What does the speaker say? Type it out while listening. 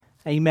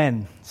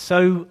Amen.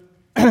 So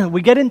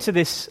we get into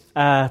this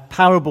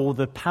parable,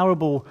 the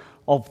parable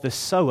of the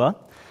sower.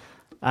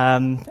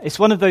 It's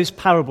one of those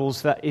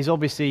parables that is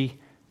obviously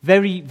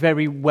very,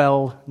 very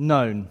well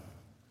known.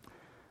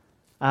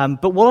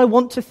 But what I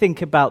want to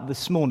think about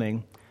this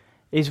morning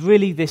is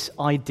really this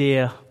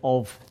idea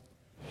of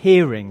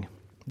hearing,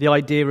 the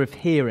idea of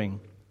hearing.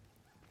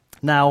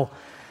 Now,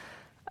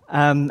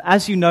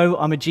 as you know,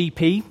 I'm a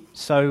GP,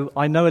 so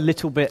I know a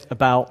little bit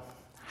about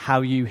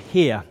how you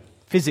hear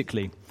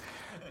physically.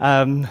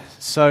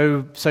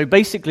 So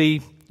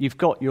basically, you've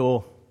got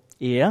your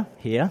ear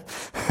here,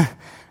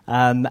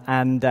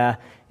 and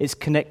it's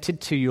connected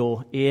to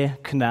your ear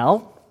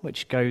canal,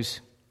 which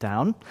goes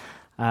down,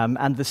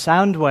 and the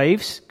sound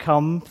waves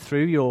come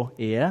through your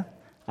ear,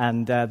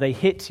 and they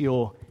hit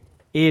your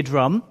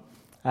eardrum.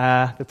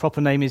 The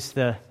proper name is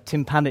the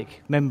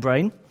tympanic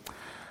membrane,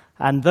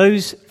 and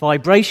those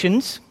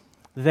vibrations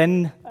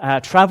then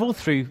travel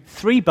through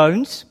three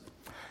bones,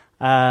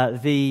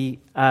 the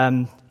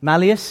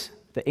malleus,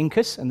 the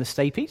incus, and the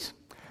stapes,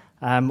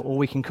 or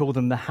we can call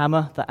them the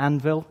hammer, the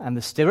anvil, and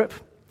the stirrup.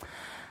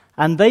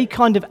 And they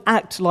kind of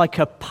act like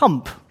a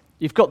pump.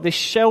 You've got this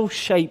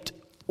shell-shaped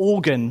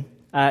organ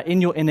in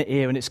your inner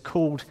ear, and it's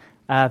called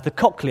the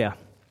cochlea.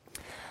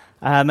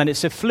 And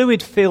it's a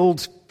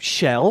fluid-filled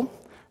shell,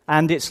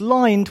 and it's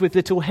lined with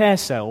little hair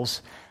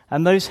cells,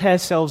 and those hair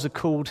cells are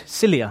called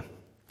cilia.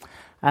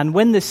 And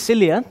when the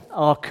cilia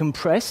are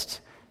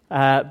compressed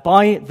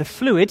by the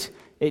fluid,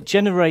 it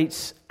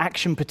generates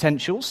action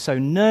potentials, so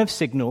nerve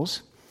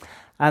signals,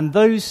 and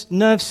those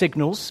nerve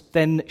signals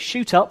then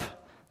shoot up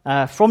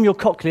from your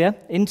cochlea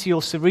into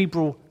your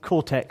cerebral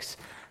cortex,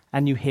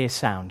 and you hear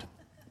sound.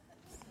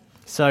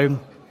 So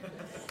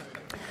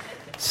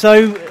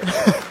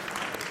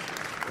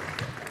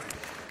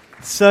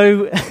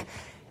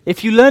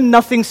if you learn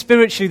nothing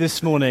spiritually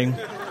this morning,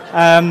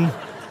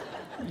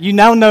 you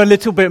now know a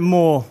little bit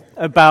more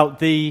about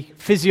the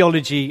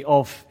physiology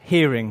of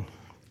hearing.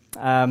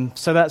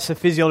 So that's the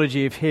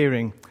physiology of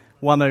hearing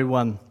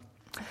 101.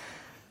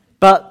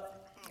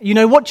 But, you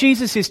know, what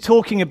Jesus is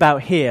talking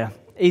about here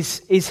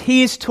is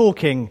he is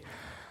talking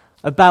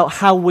about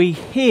how we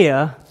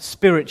hear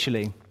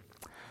spiritually,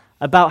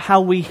 about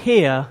how we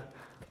hear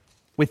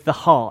with the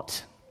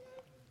heart.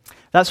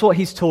 That's what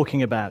he's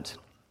talking about.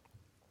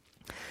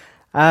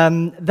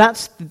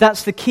 That's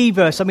the key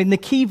verse. I mean, the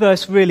key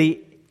verse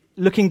really,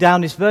 looking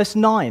down, is verse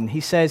 9.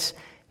 He says,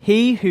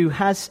 "He who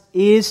has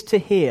ears to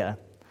hear,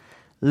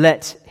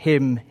 let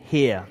him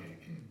hear."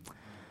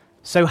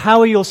 So how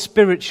are your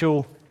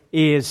spiritual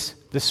ears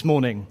this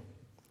morning?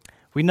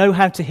 We know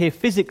how to hear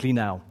physically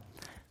now,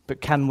 but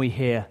can we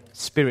hear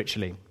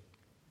spiritually?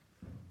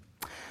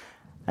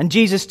 And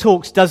Jesus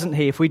talks, doesn't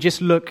he? If we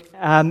just look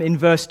in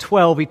verse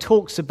 12, he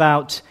talks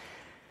about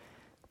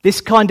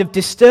this kind of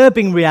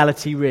disturbing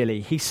reality,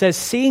 really. He says,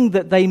 "Seeing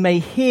that they may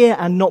hear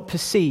and not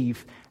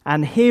perceive,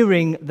 and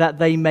hearing that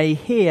they may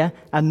hear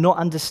and not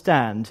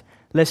understand,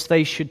 lest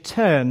they should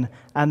turn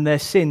and their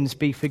sins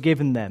be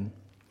forgiven them."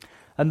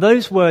 And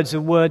those words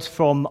are words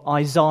from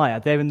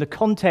Isaiah. They're in the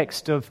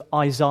context of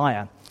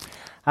Isaiah.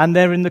 And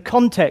they're in the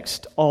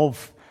context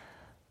of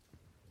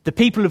the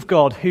people of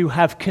God who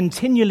have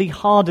continually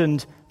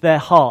hardened their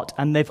heart,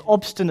 and they've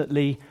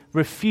obstinately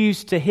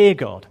refused to hear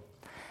God.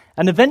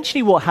 And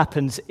eventually what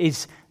happens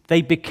is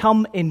they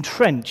become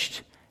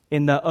entrenched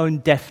in their own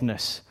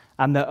deafness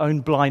and their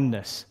own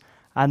blindness,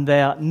 and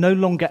they are no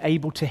longer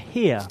able to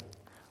hear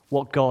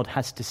what God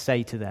has to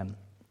say to them.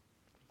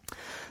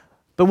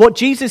 But what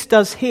Jesus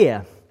does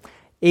here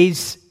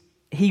is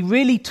he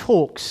really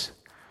talks.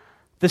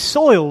 The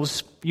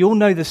soils, you all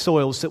know the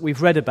soils that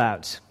we've read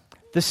about.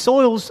 The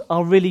soils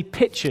are really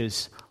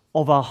pictures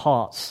of our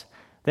hearts.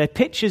 They're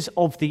pictures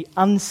of the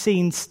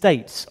unseen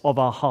states of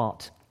our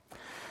heart.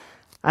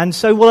 And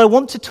so what I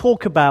want to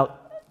talk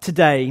about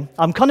today,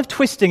 I'm kind of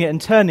twisting it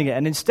and turning it,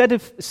 and instead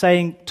of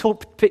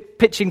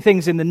pitching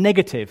things in the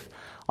negative,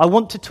 I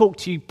want to talk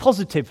to you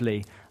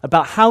positively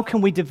about how can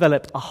we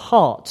develop a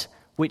heart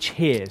which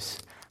hears.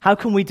 How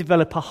can we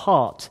develop a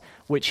heart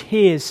which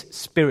hears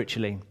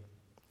spiritually?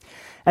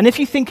 And if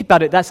you think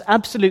about it, that's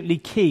absolutely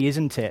key,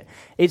 isn't it?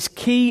 It's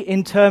key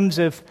in terms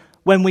of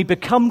when we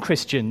become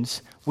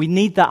Christians, we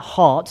need that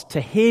heart to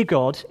hear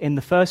God in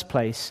the first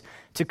place,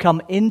 to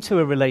come into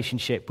a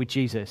relationship with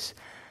Jesus.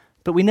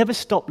 But we never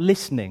stop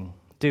listening,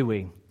 do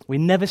we? We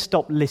never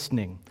stop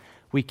listening.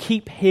 We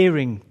keep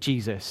hearing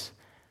Jesus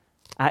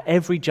at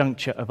every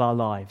juncture of our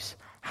lives.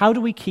 How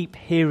do we keep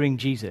hearing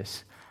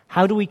Jesus?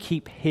 How do we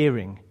keep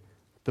hearing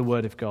the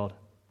Word of God?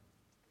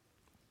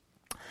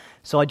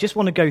 So I just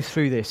want to go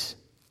through this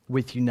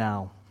with you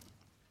now.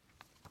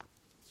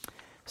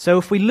 So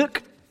if we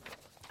look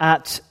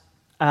at,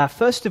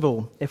 first of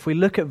all, if we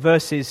look at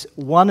verses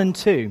 1 and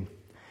 2,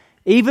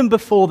 even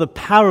before the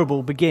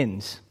parable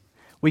begins,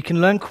 we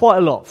can learn quite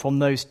a lot from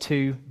those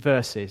two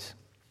verses.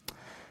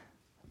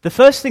 The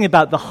first thing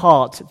about the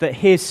heart that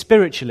hears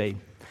spiritually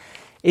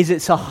is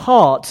it's a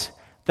heart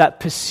that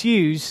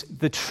pursues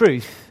the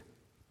truth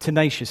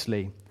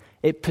tenaciously.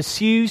 It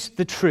pursues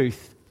the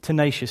truth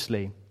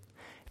tenaciously.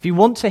 If you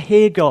want to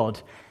hear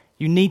God,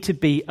 you need to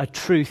be a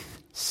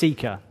truth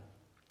seeker.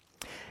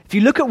 If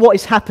you look at what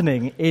is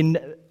happening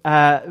in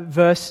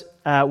verse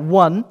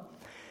 1,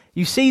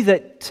 you see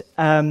that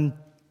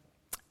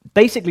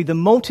basically the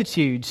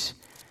multitudes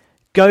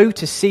go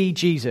to see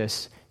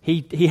Jesus.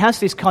 He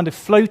has this kind of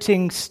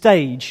floating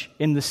stage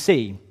in the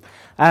sea,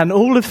 and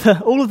all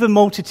of the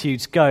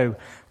multitudes go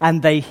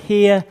and they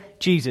hear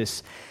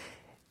Jesus.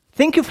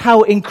 Think of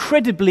how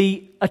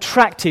incredibly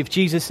attractive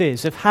Jesus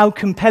is, of how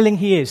compelling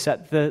he is,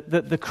 that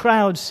the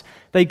crowds,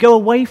 they go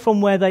away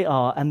from where they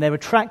are and they're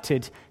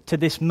attracted to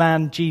this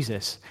man,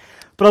 Jesus.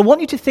 But I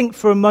want you to think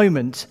for a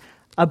moment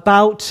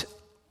about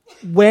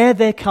where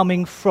they're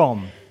coming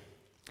from.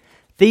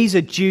 These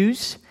are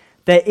Jews,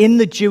 they're in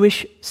the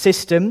Jewish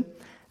system,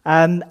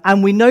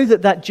 and we know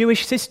that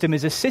Jewish system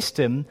is a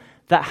system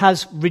that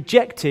has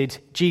rejected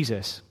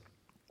Jesus.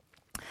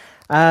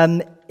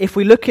 If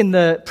we look in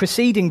the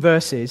preceding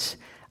verses,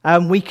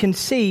 we can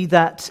see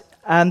that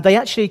they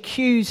actually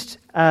accused,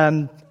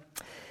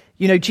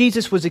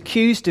 Jesus was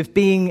accused of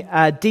being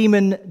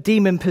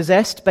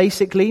demon-possessed,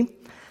 basically.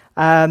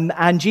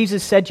 And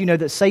Jesus said,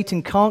 that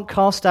Satan can't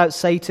cast out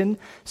Satan.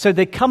 So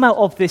they come out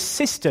of this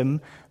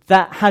system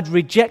that had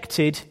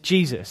rejected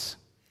Jesus.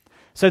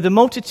 So the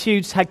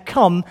multitudes had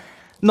come,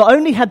 not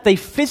only had they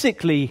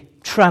physically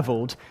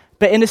traveled,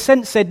 but in a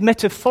sense they'd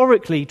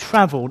metaphorically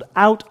traveled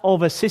out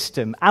of a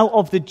system, out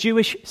of the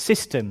Jewish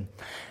system.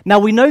 Now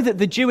we know that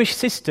the Jewish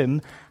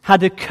system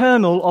had a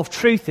kernel of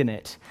truth in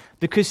it,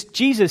 because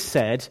Jesus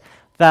said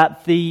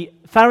that the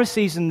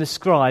Pharisees and the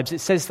scribes,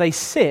 it says they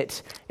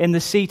sit in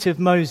the seat of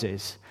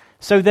Moses.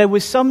 So there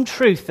was some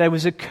truth, there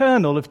was a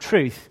kernel of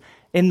truth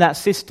in that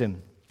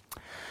system.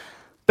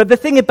 But the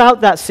thing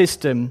about that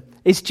system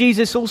is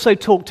Jesus also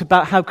talked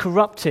about how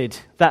corrupted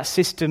that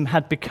system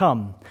had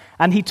become.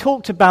 And he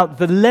talked about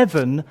the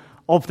leaven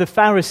of the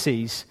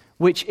Pharisees,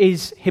 which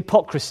is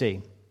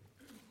hypocrisy.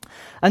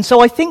 And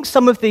so I think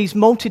some of these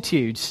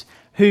multitudes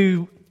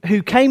who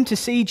came to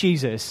see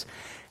Jesus,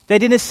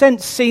 they'd in a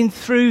sense seen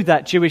through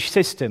that Jewish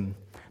system.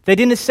 They'd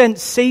in a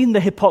sense seen the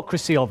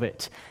hypocrisy of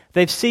it.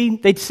 They'd seen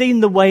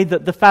the way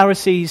that the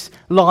Pharisees'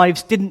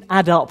 lives didn't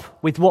add up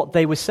with what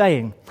they were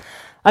saying.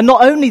 And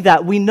not only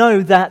that, we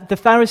know that the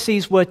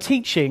Pharisees were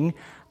teaching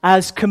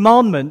as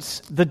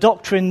commandments the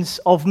doctrines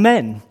of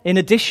men, in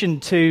addition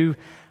to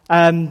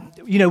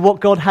what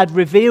God had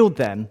revealed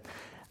them.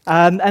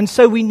 And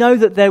so we know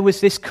that there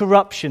was this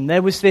corruption,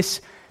 there was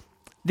this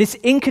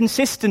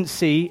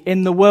inconsistency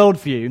in the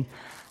worldview,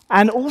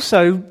 and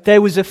also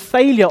there was a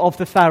failure of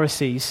the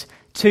Pharisees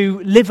to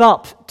live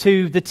up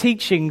to the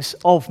teachings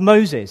of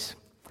Moses.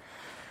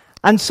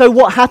 And so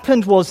what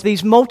happened was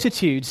these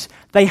multitudes,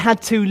 they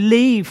had to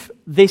leave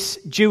this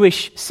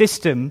Jewish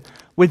system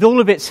with all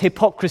of its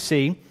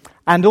hypocrisy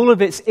and all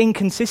of its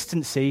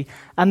inconsistency,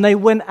 and they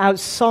went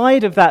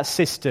outside of that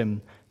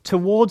system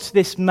towards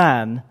this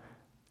man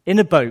in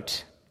a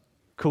boat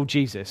called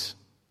Jesus.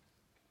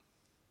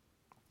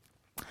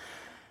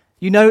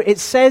 It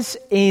says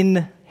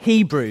in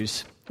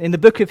Hebrews, in the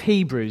book of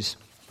Hebrews,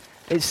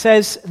 it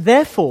says,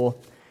 "Therefore,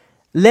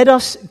 let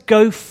us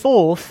go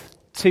forth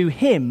to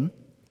him,"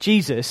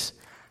 Jesus,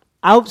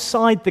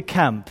 "outside the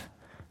camp,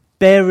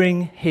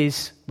 bearing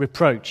his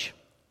reproach."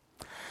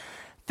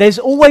 There's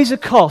always a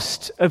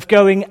cost of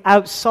going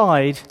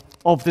outside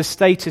of the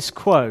status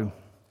quo.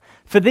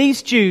 For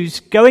these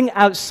Jews, going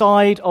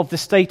outside of the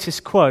status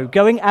quo,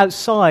 going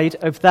outside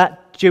of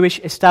that Jewish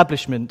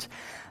establishment,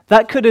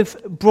 that could have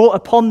brought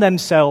upon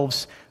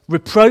themselves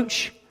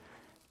reproach,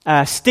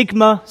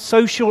 stigma,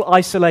 social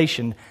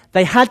isolation.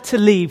 They had to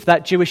leave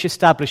that Jewish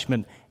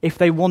establishment if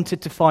they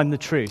wanted to find the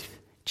truth,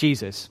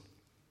 Jesus.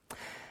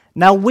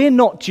 Now, we're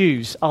not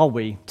Jews, are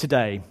we,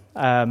 today,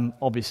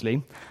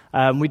 obviously.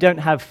 We don't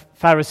have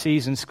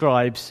Pharisees and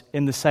scribes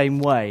in the same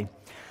way.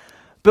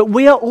 But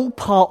we are all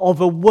part of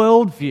a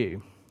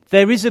worldview.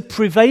 There is a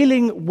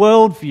prevailing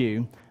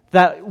worldview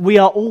that we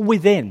are all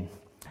within.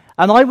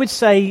 And I would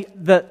say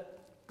that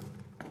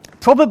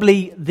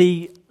probably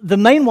the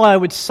main way I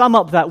would sum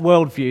up that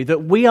worldview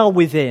that we are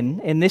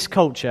within in this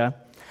culture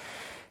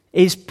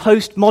is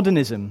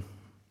postmodernism.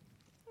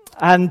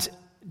 And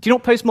do you know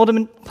what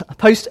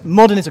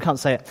postmodernism, I can't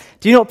say it.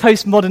 Do you know what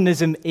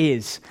postmodernism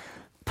is?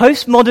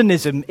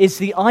 Postmodernism is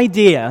the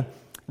idea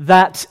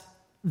that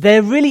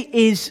there really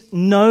is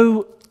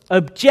no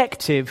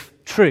objective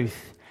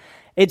truth.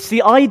 It's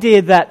the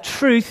idea that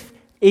truth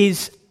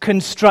is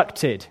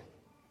constructed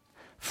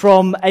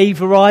from a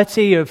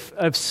variety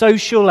of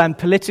social and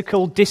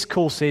political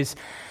discourses.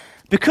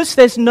 Because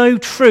there's no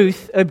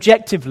truth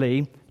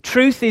objectively,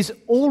 truth is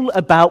all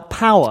about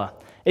power.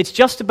 It's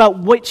just about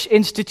which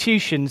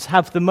institutions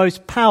have the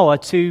most power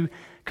to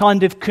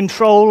kind of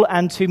control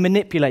and to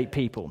manipulate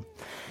people.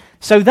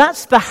 So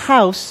that's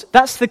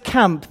the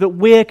camp that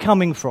we're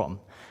coming from.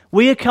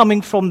 We are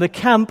coming from the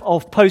camp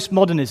of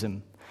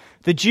postmodernism.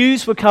 The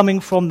Jews were coming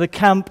from the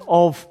camp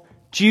of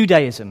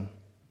Judaism.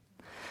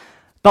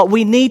 But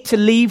we need to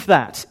leave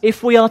that.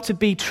 If we are to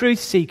be truth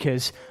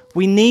seekers,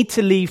 we need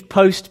to leave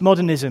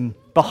postmodernism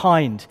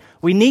behind.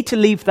 We need to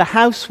leave the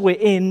house we're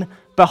in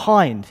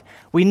behind.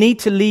 We need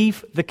to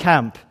leave the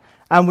camp,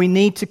 and we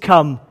need to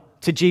come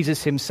to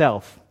Jesus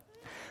himself.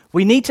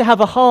 We need to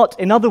have a heart,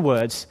 in other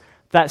words,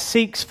 that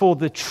seeks for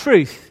the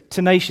truth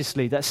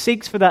tenaciously, that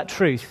seeks for that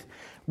truth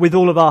with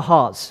all of our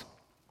hearts.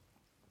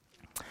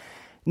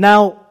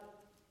 Now,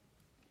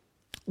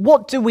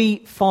 what do we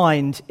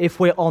find if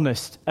we're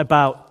honest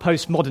about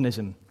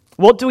postmodernism?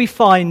 What do we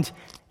find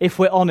if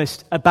we're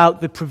honest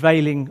about the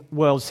prevailing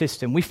world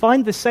system? We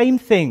find the same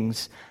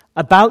things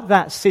about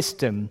that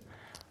system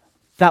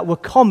that were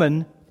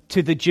common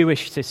to the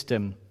Jewish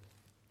system.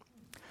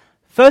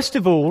 First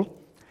of all,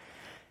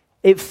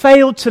 it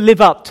failed to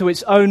live up to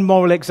its own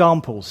moral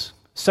examples.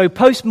 So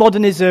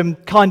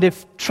postmodernism kind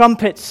of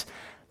trumpets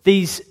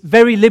these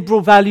very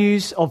liberal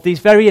values of these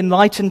very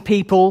enlightened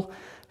people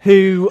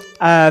who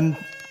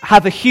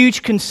have a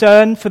huge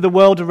concern for the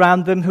world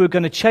around them, who are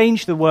going to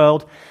change the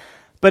world.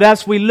 But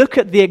as we look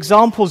at the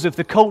examples of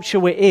the culture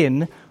we're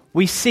in,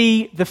 we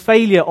see the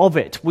failure of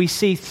it. We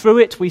see through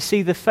it, we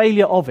see the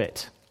failure of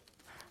it.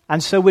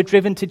 And so we're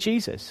driven to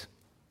Jesus.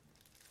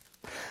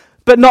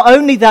 But not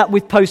only that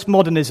with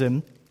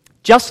postmodernism,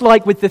 just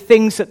like with the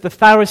things that the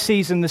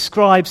Pharisees and the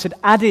scribes had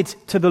added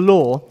to the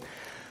law,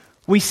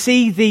 we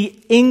see the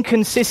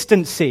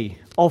inconsistency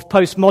of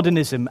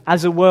postmodernism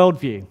as a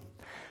worldview.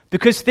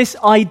 Because this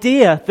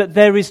idea that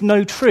there is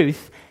no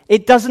truth,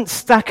 it doesn't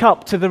stack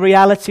up to the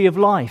reality of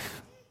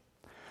life.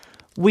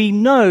 We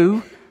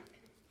know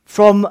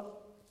from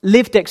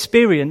lived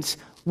experience,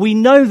 we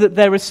know that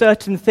there are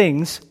certain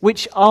things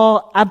which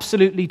are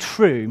absolutely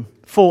true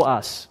for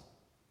us.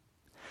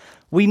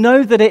 We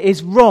know that it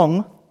is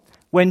wrong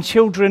when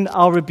children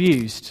are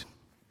abused.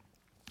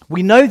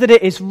 We know that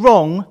it is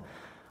wrong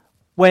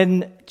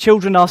when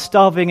children are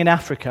starving in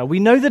Africa. We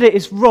know that it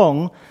is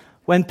wrong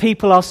when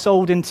people are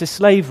sold into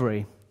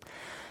slavery.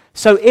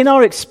 So in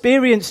our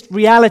experienced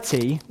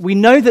reality, we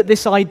know that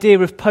this idea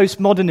of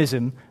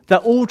postmodernism,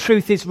 that all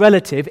truth is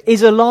relative,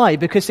 is a lie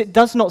because it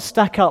does not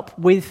stack up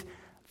with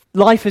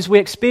life as we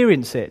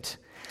experience it.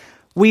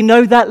 We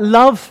know that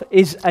love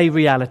is a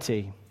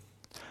reality.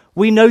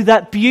 We know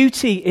that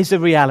beauty is a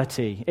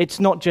reality. It's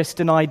not just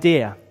an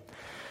idea.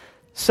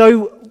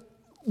 So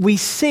we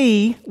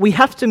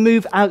have to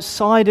move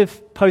outside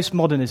of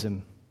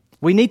postmodernism.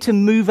 We need to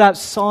move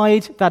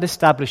outside that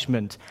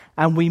establishment,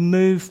 and we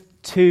move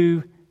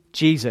to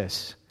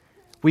Jesus.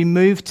 We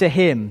move to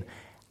him,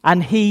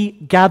 and he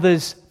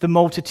gathers the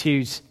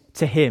multitudes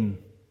to him.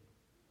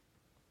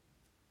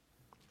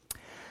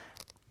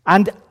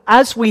 And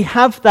as we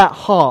have that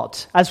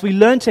heart, as we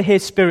learn to hear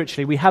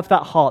spiritually, we have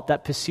that heart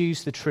that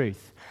pursues the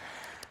truth.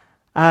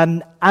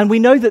 And we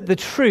know that the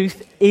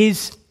truth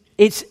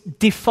it's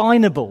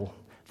definable.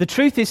 The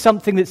truth is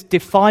something that's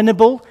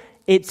definable,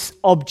 it's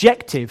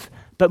objective,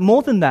 but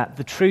more than that,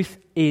 the truth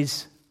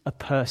is a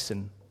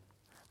person.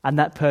 And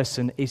that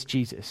person is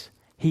Jesus.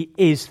 He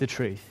is the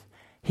truth.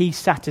 He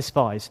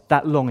satisfies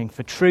that longing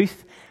for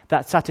truth,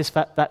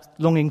 that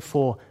longing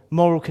for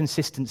moral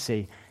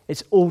consistency.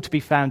 It's all to be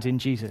found in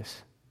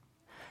Jesus.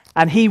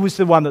 And he was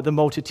the one that the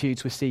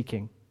multitudes were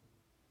seeking.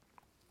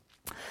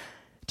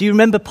 Do you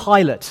remember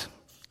Pilate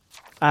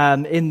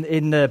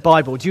in the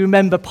Bible? Do you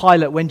remember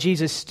Pilate when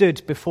Jesus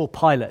stood before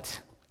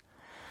Pilate?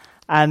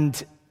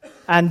 And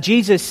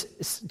Jesus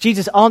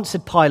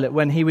answered Pilate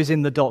when he was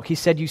in the dock. He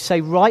said, "You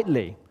say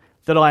rightly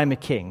that I am a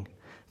king.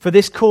 For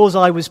this cause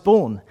I was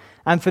born,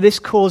 and for this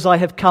cause I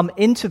have come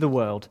into the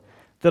world,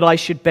 that I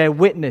should bear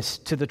witness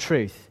to the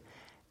truth.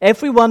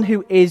 Everyone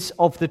who is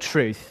of the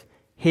truth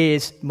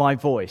hears my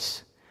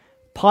voice."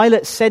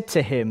 Pilate said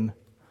to him,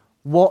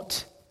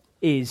 "What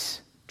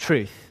is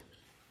truth?"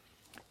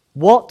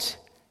 What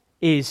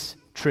is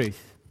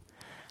truth?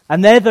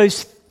 And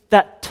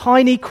that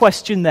tiny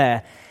question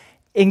there,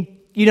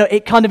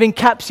 it kind of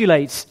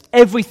encapsulates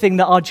everything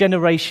that our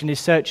generation is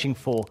searching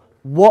for.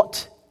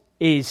 What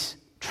is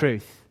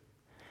truth?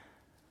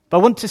 But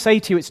I want to say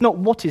to you, it's not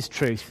what is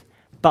truth,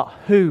 but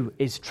who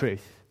is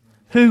truth?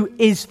 Who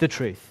is the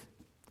truth?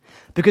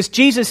 Because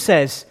Jesus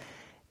says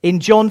in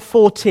John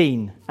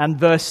 14 and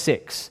verse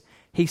 6,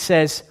 he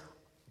says,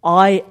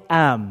 "I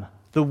am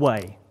the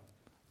way,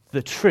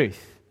 the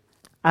truth,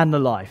 and the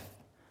life.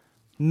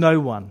 No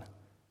one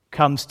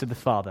comes to the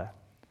Father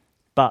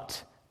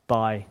but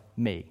by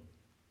me."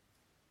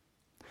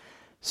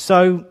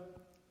 So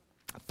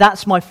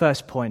that's my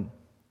first point.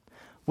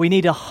 We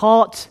need a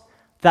heart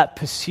that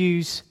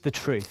pursues the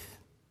truth.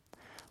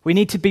 We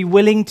need to be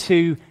willing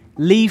to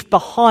leave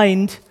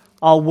behind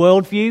our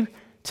worldview,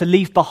 to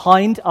leave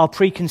behind our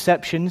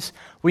preconceptions.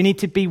 We need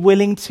to be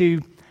willing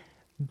to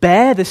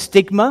bear the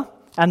stigma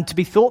and to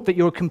be thought that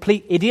you're a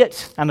complete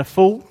idiot and a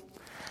fool.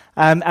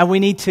 And we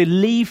need to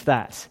leave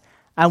that,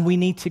 and we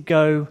need to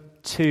go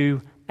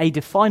to a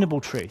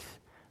definable truth,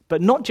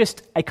 but not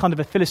just a kind of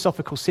a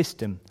philosophical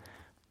system,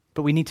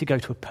 but we need to go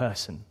to a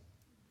person,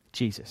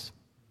 Jesus.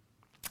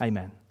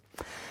 Amen.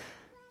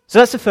 So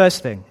that's the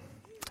first thing.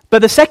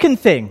 But the second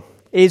thing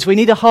is we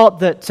need a heart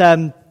that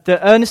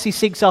earnestly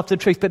seeks after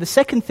the truth. But the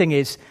second thing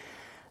is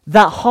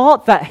that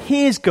heart that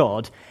hears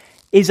God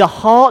is a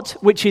heart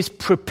which is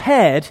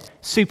prepared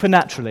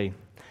supernaturally.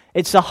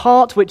 It's a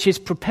heart which is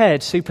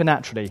prepared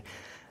supernaturally.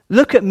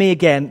 Look with me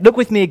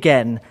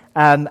again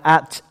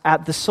at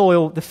the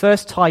soil, the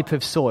first type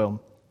of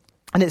soil.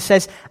 And it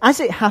says, as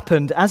it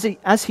happened,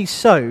 as he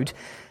sowed,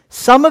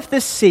 some of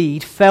the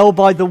seed fell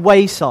by the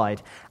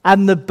wayside,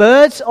 and the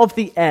birds of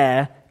the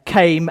air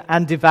came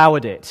and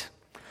devoured it.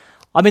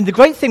 I mean, the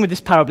great thing with this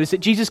parable is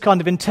that Jesus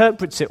kind of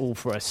interprets it all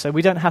for us, so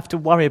we don't have to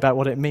worry about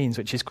what it means,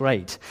 which is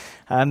great.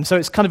 So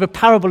it's kind of a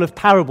parable of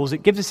parables.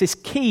 It gives us this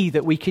key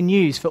that we can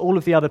use for all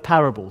of the other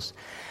parables.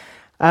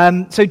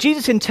 So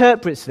Jesus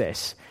interprets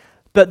this.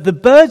 But the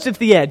birds of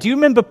the air, do you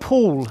remember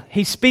Paul?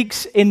 He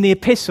speaks in the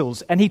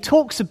epistles, and he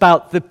talks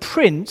about the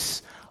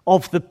prince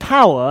of the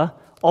power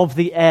of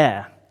the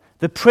air.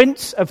 The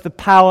prince of the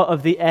power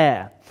of the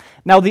air.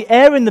 Now, the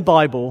air in the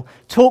Bible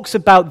talks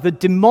about the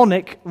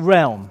demonic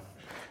realm.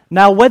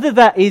 Now, whether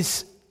that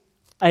is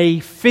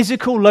a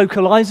physical,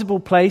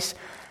 localizable place,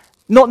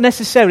 not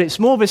necessarily. It's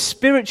more of a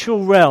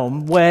spiritual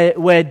realm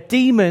where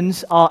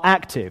demons are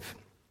active.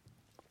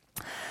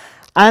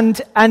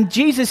 And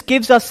Jesus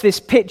gives us this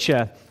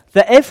picture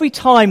that every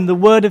time the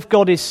word of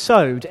God is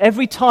sowed,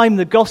 every time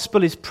the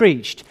gospel is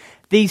preached,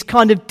 these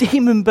kind of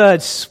demon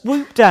birds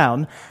swoop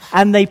down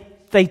and they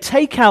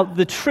take out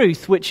the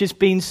truth which has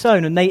been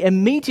sown, and they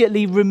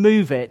immediately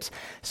remove it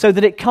so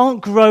that it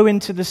can't grow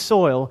into the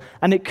soil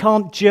and it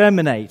can't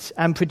germinate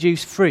and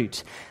produce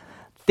fruit.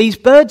 These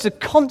birds are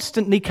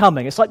constantly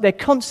coming. It's like they're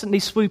constantly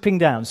swooping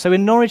down. So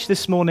in Norwich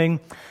this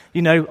morning,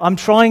 I'm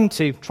trying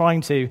to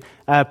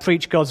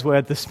preach God's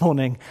word this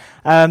morning.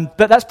 But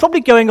that's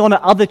probably going on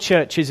at other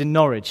churches in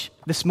Norwich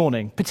this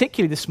morning,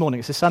 particularly this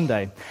morning. It's a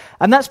Sunday.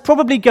 And that's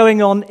probably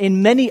going on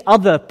in many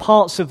other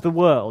parts of the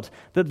world,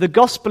 that the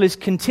gospel is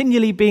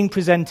continually being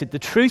presented, the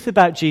truth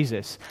about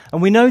Jesus.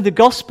 And we know the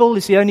gospel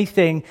is the only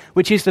thing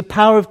which is the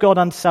power of God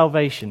unto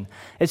salvation.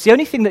 It's the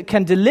only thing that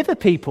can deliver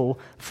people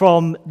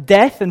from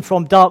death and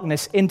from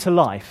darkness into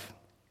life.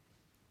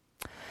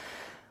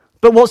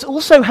 But what's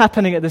also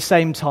happening at the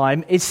same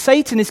time is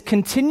Satan is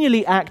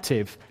continually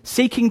active,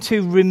 seeking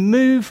to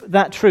remove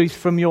that truth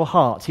from your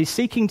heart. He's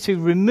seeking to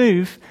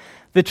remove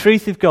the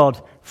truth of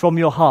God from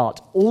your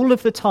heart. All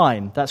of the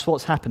time, that's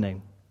what's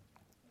happening.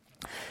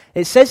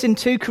 It says in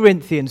 2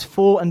 Corinthians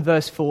 4 and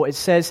verse 4, it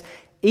says,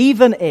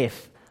 even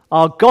if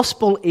our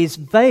gospel is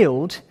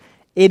veiled,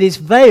 it is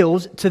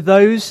veiled to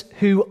those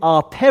who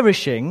are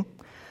perishing,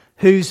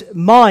 whose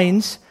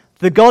minds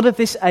the God of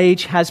this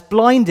age has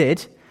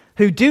blinded,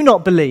 who do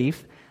not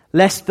believe,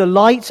 lest the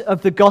light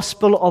of the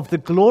gospel of the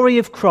glory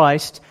of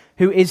Christ,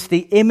 who is the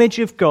image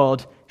of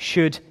God,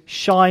 should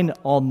shine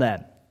on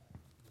them.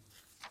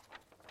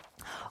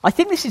 I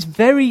think this is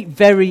very,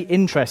 very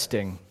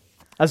interesting.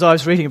 As I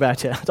was reading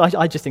about it,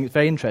 I just think it's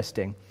very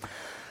interesting.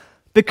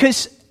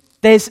 Because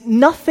there's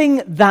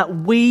nothing that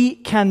we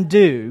can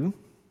do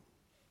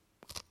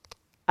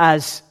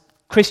as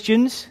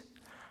Christians,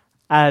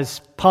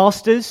 as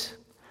pastors,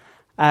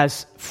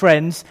 as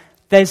friends.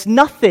 There's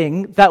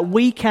nothing that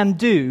we can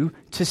do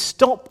to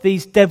stop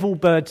these devil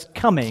birds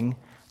coming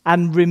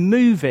and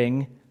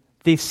removing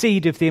the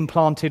seed of the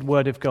implanted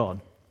word of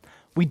God.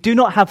 We do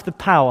not have the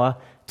power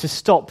to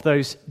stop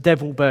those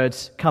devil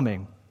birds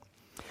coming.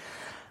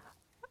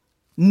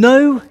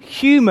 No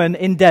human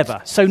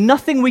endeavor. So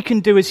nothing we can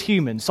do as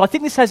humans. So I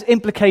think this has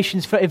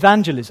implications for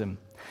evangelism.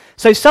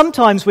 So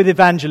sometimes with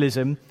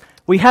evangelism,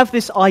 we have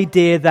this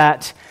idea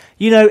that,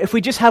 if we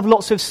just have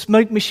lots of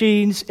smoke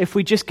machines, if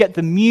we just get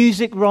the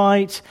music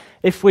right,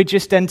 if we're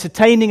just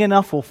entertaining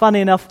enough or funny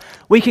enough,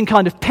 we can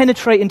kind of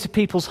penetrate into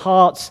people's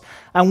hearts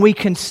and we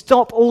can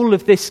stop all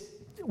of this.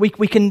 We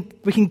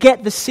can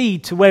get the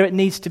seed to where it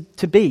needs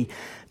to be.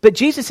 But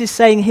Jesus is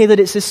saying here that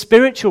it's a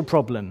spiritual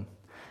problem.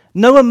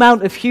 No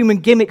amount of human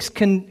gimmicks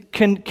can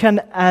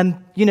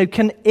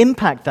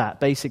impact that,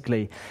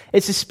 basically.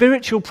 It's a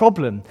spiritual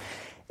problem.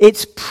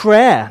 It's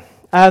prayer.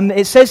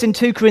 It says in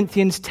 2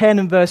 Corinthians 10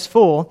 and verse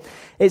 4,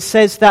 it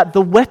says that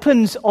the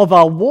weapons of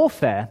our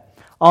warfare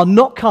are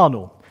not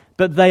carnal,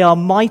 but they are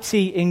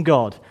mighty in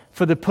God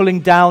for the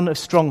pulling down of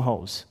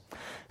strongholds.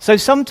 So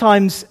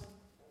sometimes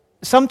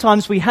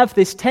we have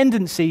this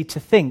tendency to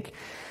think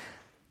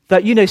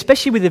that,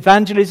 especially with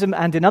evangelism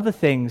and in other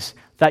things,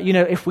 that,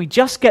 if we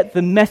just get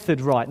the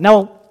method right.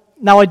 Now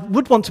I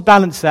would want to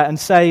balance that and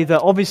say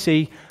that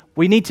obviously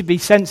we need to be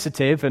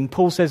sensitive, and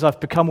Paul says, I've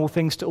become all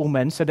things to all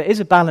men, so there is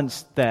a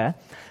balance there.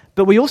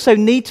 But we also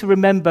need to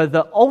remember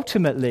that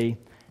ultimately,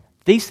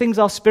 these things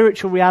are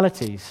spiritual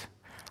realities,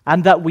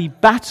 and that we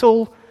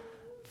battle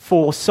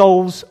for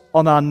souls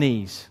on our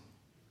knees.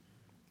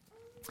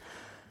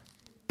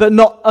 But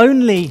not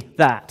only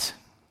that,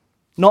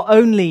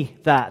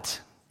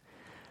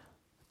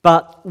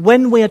 but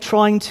when we are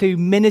trying to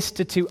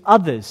minister to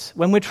others,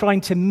 when we're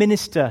trying to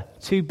minister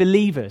to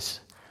believers,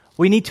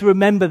 we need to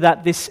remember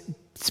that this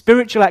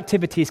spiritual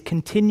activity is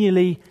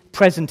continually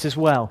present as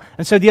well.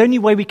 And so the only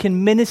way we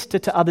can minister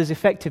to others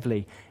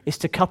effectively is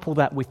to couple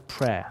that with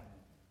prayer.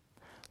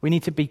 We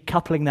need to be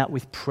coupling that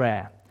with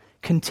prayer.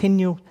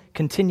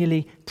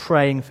 Continually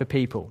praying for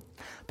people.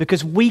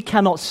 Because we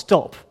cannot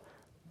stop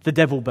the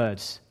devil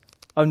birds.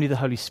 Only the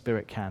Holy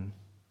Spirit can.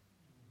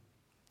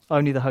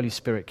 Only the Holy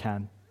Spirit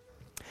can.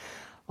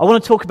 I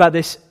want to talk about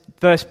this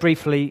verse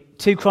briefly,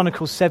 2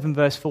 Chronicles 7,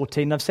 verse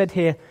 14. I've said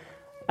here,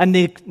 a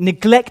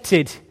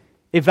neglected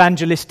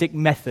evangelistic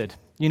method.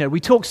 You know,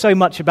 we talk so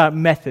much about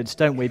methods,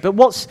 don't we? But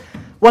what's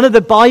one of the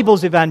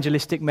Bible's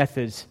evangelistic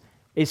methods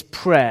is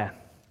prayer.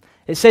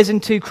 It says in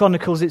 2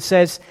 Chronicles, it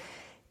says,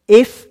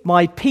 if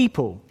my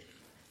people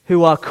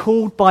who are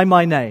called by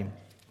my name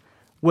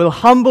will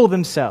humble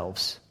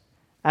themselves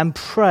and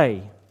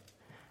pray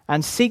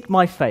and seek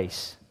my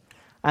face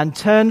and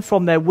turn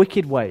from their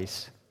wicked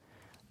ways,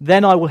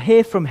 then I will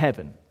hear from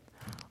heaven.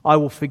 I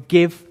will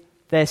forgive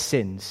their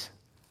sins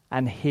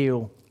and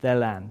heal their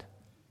land.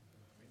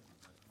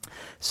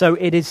 So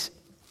it is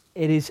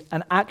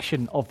an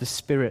action of the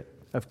Spirit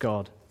of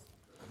God.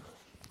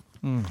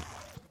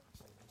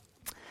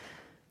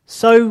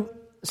 So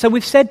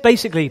we've said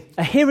basically,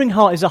 a hearing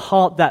heart is a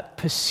heart that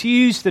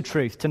pursues the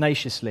truth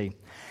tenaciously.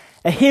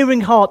 A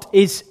hearing heart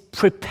is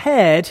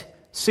prepared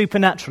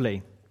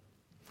supernaturally.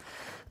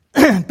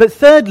 But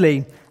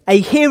thirdly, a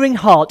hearing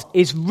heart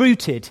is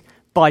rooted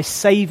by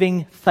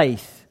saving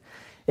faith.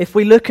 If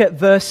we look at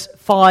verse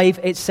 5,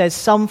 it says,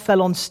 some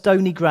fell on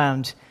stony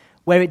ground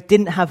where it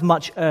didn't have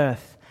much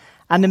earth,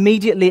 and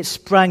immediately it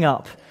sprang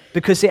up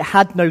because it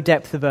had no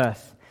depth of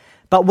earth.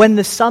 But when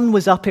the sun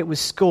was up, it was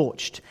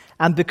scorched,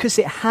 and because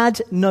it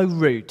had no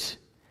root,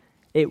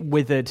 it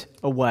withered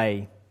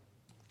away.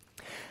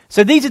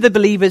 So these are the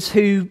believers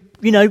who,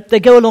 you know, they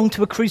go along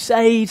to a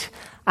crusade,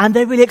 and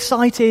they're really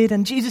excited,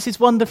 and Jesus is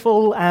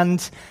wonderful,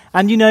 and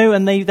you know,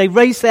 and they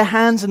raise their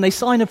hands, and they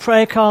sign a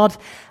prayer card,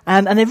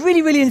 and they're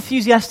really, really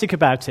enthusiastic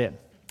about it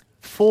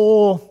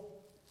for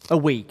a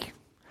week.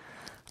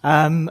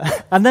 And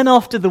then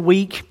after the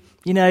week,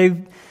 you know,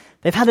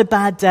 they've had a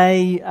bad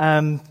day,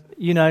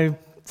 you know,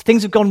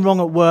 things have gone wrong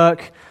at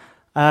work,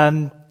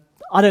 I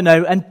don't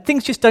know, and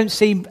things just don't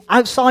seem,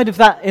 outside of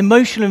that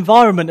emotional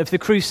environment of the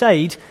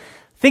crusade,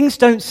 things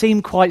don't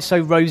seem quite so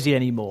rosy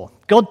anymore.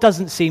 God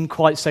doesn't seem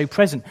quite so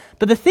present.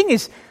 But the thing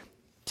is,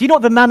 do you know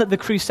what the man at the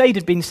crusade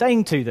had been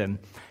saying to them?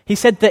 He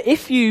said that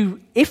if you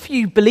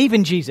believe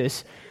in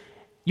Jesus,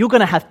 you're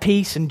going to have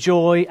peace and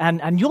joy,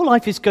 and your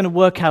life is going to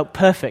work out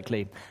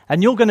perfectly,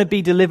 and you're going to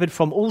be delivered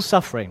from all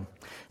suffering.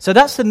 So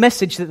that's the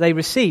message that they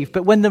receive.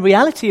 But when the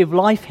reality of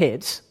life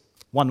hits,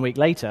 1 week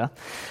later,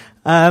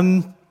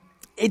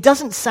 it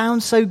doesn't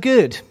sound so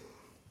good.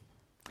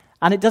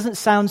 And it doesn't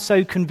sound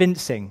so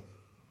convincing.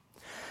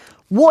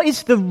 What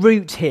is the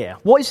root here?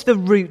 What is the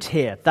root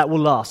here that will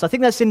last? I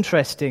think that's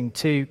interesting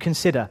to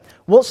consider.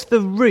 What's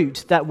the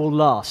root that will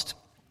last?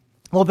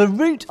 Well, the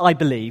root, I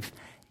believe,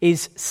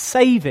 is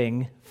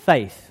saving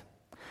faith.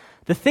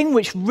 The thing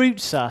which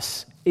roots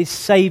us is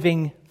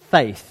saving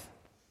faith.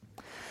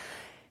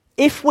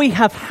 If we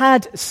have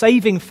had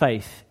saving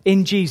faith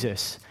in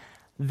Jesus,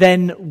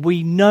 then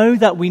we know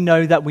that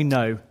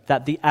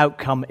the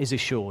outcome is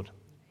assured.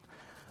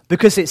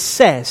 Because it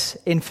says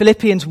in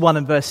Philippians 1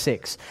 and verse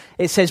 6,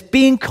 it says,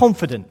 being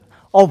confident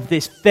of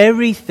this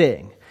very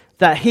thing,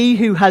 that he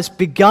who has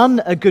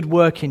begun a good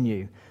work in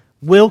you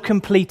will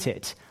complete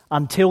it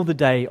until the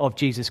day of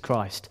Jesus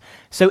Christ.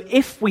 So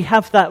if we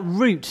have that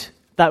root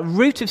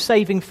of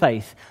saving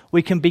faith,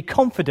 we can be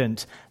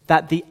confident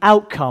that the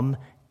outcome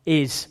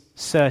is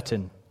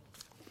certain.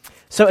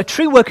 So a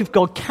true work of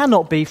God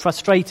cannot be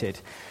frustrated.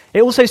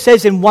 It also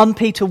says in 1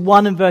 Peter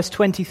 1 and verse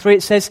 23,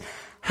 it says,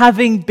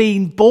 having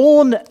been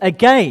born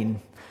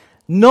again,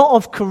 not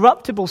of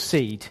corruptible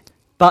seed,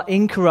 but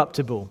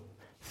incorruptible,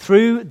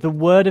 through the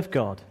word of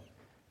God,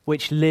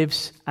 which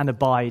lives and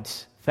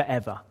abides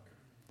forever.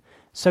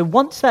 So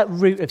once that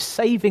root of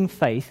saving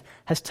faith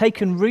has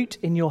taken root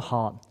in your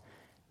heart,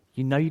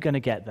 you know you're going to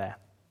get there.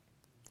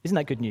 Isn't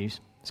that good news?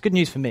 It's good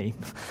news for me.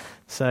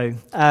 So,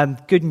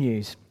 good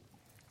news.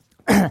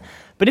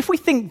 But if we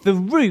think the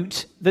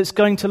root that's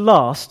going to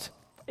last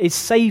is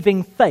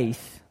saving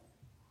faith,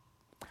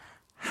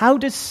 how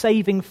does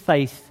saving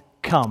faith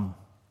come?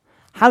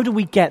 How do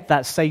we get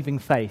that saving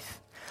faith?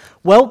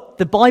 Well,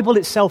 the Bible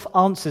itself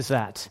answers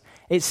that.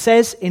 It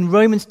says in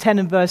Romans 10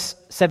 and verse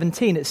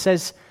 17, it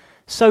says,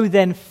 so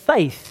then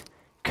faith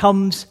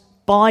comes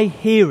by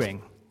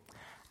hearing,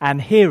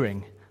 and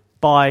hearing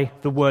by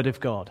the word of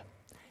God.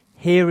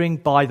 Hearing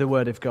by the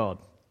word of God.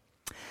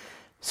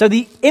 So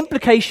the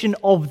implication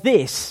of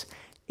this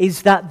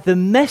is that the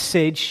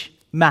message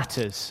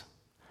matters.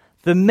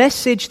 The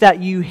message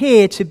that you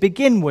hear to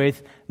begin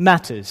with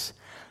matters.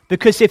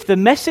 Because if the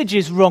message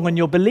is wrong and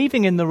you're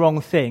believing in the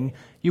wrong thing,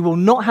 you will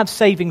not have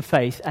saving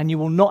faith and you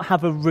will not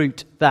have a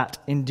root that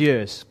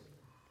endures.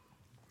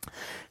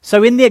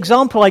 So in the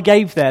example I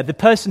gave there, the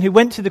person who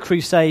went to the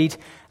crusade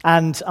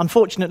and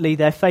unfortunately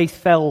their faith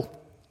fell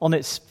on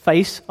its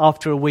face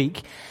after a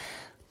week,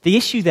 the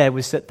issue there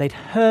was that they'd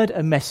heard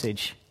a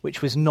message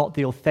which was not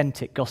the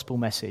authentic gospel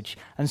message.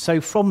 And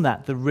so from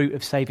that, the root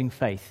of saving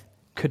faith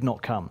could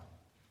not come.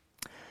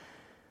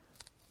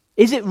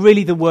 Is it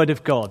really the word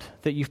of God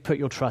that you've put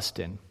your trust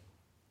in?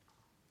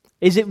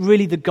 Is it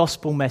really the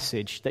gospel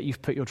message that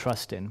you've put your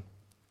trust in?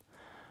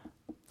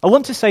 I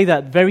want to say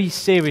that very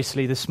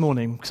seriously this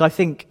morning because I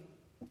think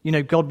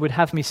God would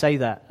have me say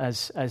that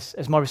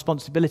as my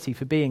responsibility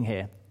for being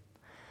here.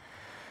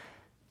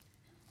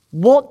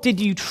 What did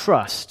you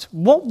trust?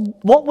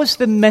 What was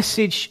the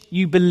message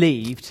you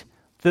believed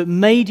that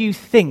made you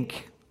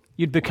think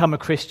you'd become a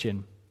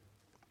Christian?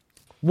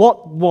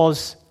 What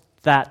was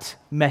that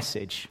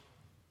message?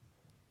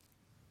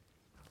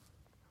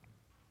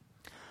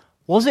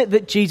 Was it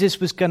that Jesus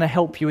was going to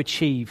help you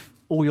achieve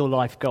all your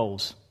life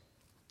goals?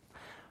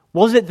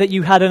 Was it that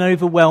you had an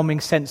overwhelming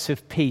sense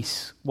of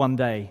peace one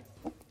day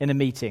in a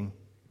meeting?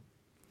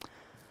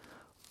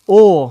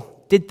 Or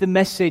did the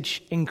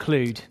message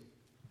include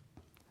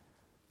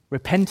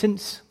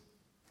repentance,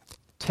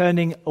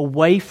 turning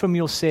away from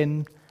your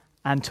sin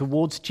and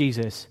towards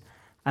Jesus,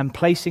 and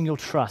placing your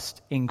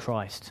trust in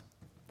Christ?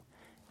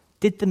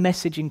 Did the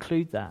message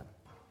include that?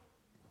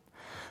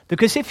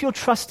 Because if you're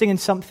trusting in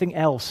something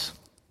else,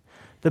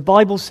 the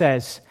Bible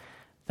says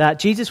that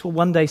Jesus will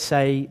one day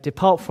say,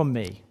 "Depart from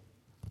me,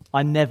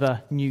 I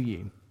never knew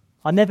you."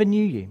 I never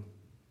knew you.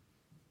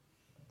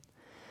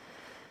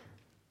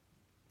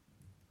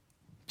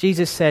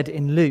 Jesus said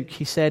in Luke,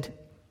 he said,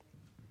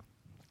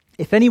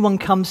 "If anyone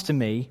comes to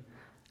me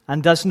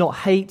and does not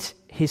hate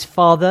his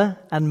father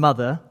and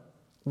mother,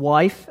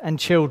 wife and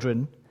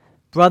children,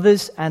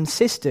 brothers and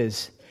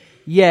sisters,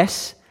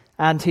 yes,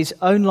 and his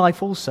own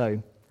life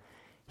also,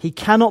 he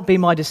cannot be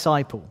my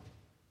disciple.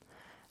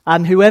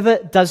 And whoever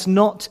does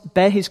not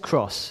bear his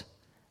cross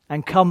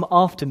and come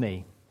after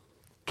me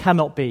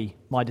cannot be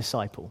my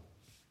disciple."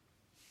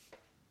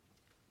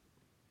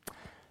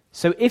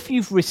 So if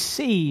you've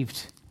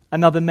received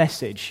another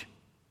message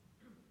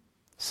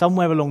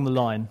somewhere along the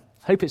line,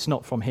 hope it's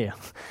not from here,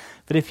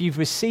 but if you've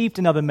received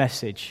another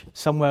message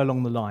somewhere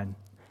along the line,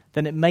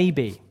 then it may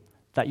be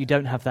that you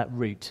don't have that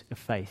root of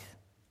faith.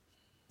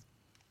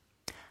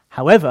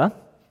 However,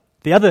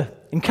 the other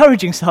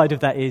encouraging side of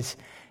that is,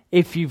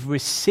 if you've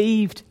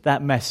received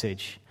that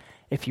message,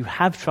 if you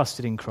have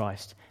trusted in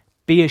Christ,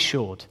 be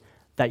assured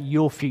that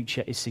your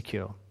future is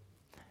secure.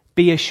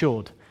 Be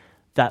assured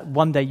that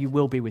one day you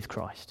will be with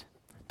Christ.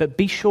 But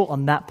be sure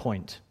on that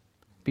point.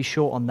 Be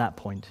sure on that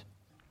point.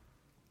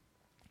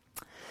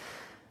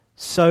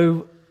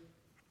 So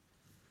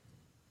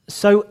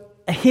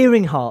a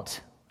hearing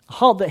heart, a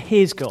heart that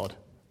hears God,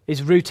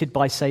 is rooted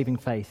by saving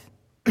faith.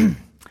 But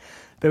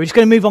we're just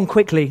going to move on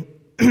quickly.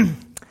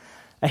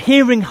 A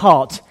hearing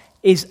heart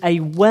is a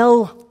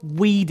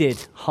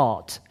well-weeded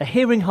heart. A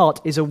hearing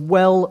heart is a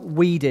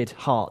well-weeded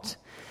heart.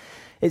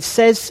 It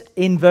says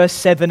in verse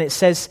 7, it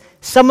says,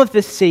 "Some of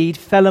the seed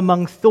fell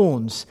among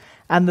thorns,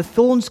 and the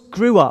thorns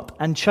grew up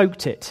and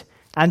choked it,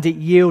 and it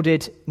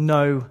yielded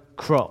no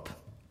crop."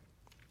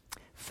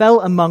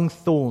 Fell among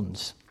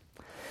thorns.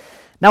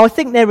 Now I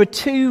think there are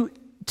two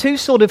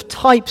sort of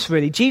types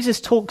really. Jesus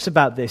talks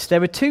about this.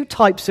 There are two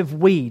types of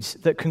weeds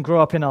that can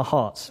grow up in our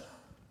hearts.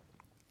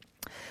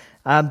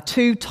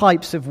 Two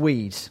types of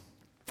weeds.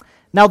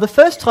 Now, the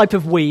first type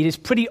of weed is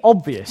pretty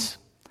obvious.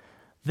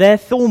 They're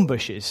thorn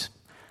bushes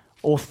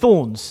or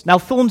thorns. Now,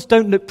 thorns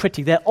don't look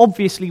pretty. They're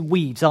obviously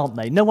weeds, aren't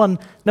they? No one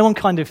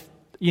kind of,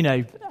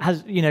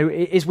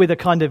 is with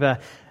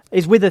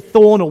a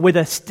thorn or with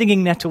a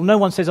stinging nettle. No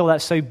one says, "Oh,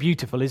 that's so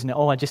beautiful, isn't it?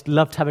 Oh, I just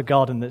love to have a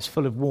garden that's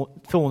full of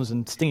thorns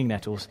and stinging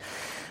nettles."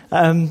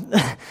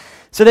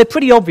 So they're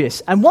pretty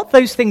obvious. And what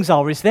those things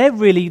are is they're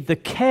really the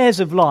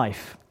cares of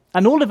life.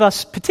 And all of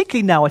us,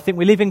 particularly now, I think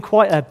we live in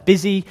quite a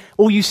busy,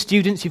 all you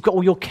students, you've got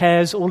all your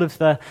cares, all of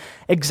the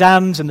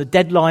exams and the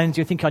deadlines.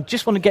 You think, "I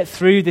just want to get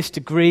through this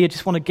degree. I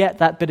just want to get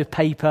that bit of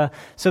paper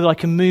so that I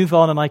can move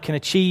on and I can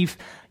achieve,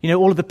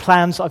 all of the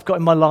plans that I've got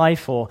in my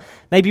life." Or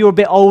maybe you're a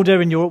bit older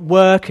and you're at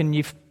work and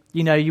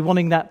you're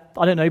wanting that,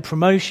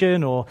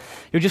 promotion, or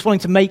you're just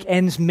wanting to make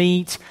ends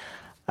meet.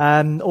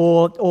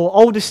 Or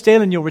older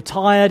still, and you're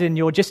retired, and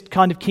you're just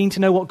kind of keen to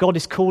know what God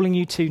is calling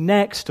you to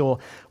next, or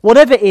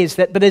whatever it is.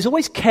 But there's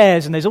always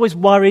cares, and there's always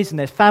worries, and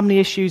there's family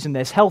issues, and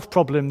there's health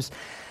problems,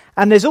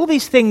 and there's all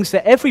these things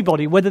that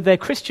everybody, whether they're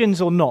Christians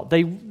or not,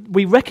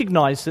 we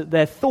recognize that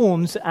they're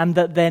thorns and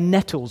that they're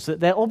nettles, that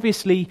they're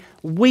obviously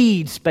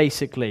weeds,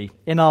 basically,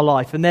 in our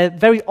life, and they're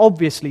very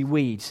obviously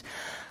weeds.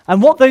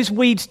 And what those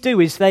weeds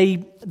do is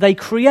they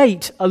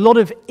create a lot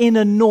of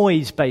inner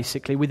noise,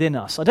 basically, within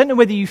us. I don't know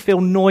whether you feel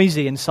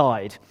noisy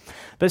inside,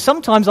 but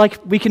sometimes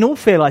we can all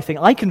feel, I think,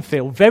 I can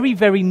feel very,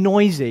 very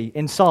noisy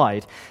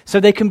inside. So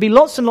there can be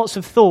lots and lots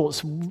of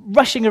thoughts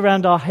rushing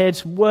around our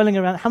heads, whirling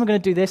around. How am I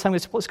going to do this?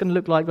 What's it going to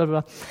look like? Blah,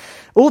 blah, blah.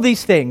 All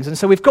these things. And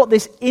so we've got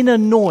this inner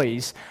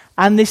noise.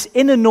 And this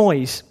inner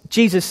noise,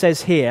 Jesus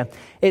says here,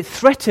 it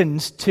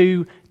threatens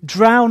to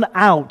drown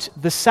out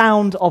the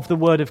sound of the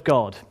Word of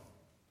God.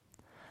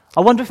 I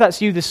wonder if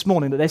that's you this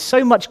morning, that there's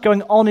so much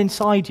going on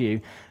inside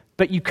you,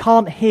 but you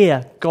can't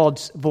hear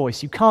God's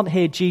voice. You can't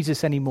hear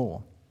Jesus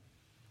anymore.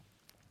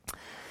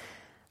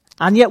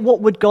 And yet, what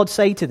would God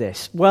say to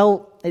this?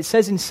 Well, it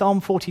says in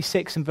Psalm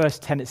 46 and verse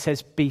 10, it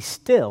says, "Be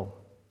still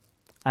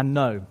and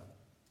know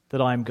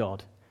that I am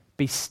God."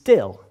 Be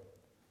still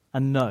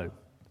and know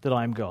that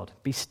I am God.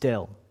 Be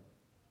still.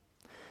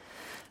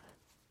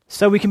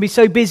 So we can be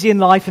so busy in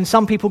life, and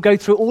some people go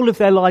through all of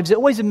their lives. It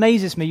always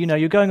amazes me,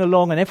 you're going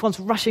along and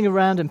everyone's rushing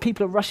around and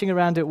people are rushing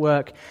around at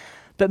work,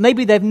 but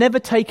maybe they've never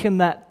taken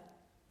that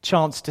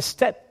chance to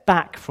step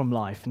back from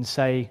life and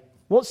say,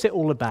 what's it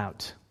all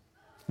about?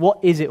 What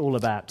is it all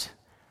about?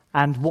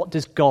 And what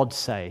does God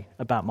say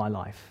about my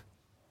life?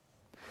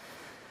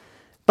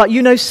 But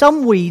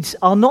some weeds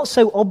are not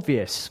so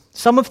obvious.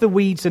 Some of the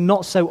weeds are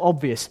not so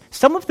obvious.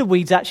 Some of the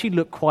weeds actually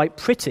look quite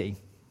pretty.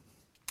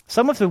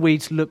 Some of the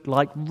weeds look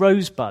like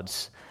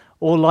rosebuds,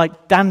 or like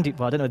I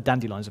don't know if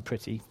dandelions are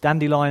pretty.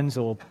 Dandelions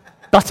or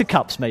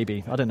buttercups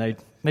maybe. I don't know,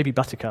 maybe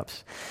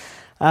buttercups.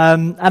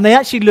 And they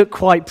actually look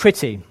quite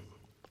pretty.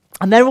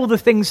 And they're all the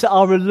things that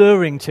are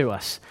alluring to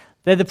us.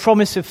 They're the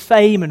promise of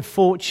fame and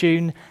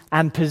fortune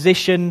and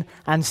position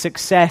and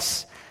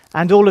success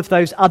and all of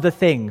those other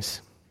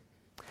things.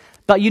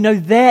 But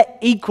they're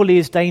equally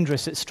as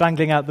dangerous at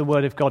strangling out the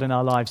word of God in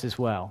our lives as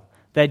well.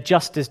 They're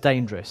just as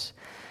dangerous.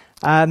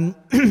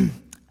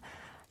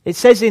 It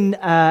says in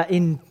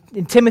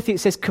Timothy, it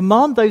says,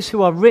 command those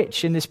who are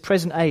rich in this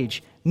present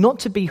age not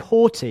to be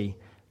haughty,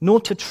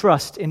 nor to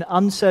trust in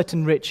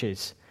uncertain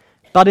riches,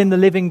 but in the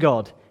living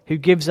God, who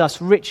gives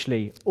us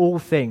richly all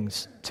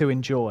things to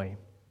enjoy.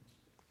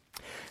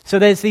 So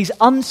there's these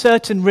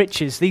uncertain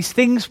riches, these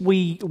things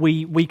we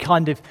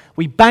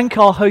bank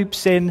our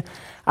hopes in,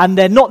 and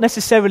they're not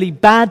necessarily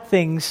bad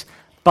things,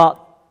 but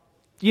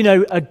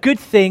a good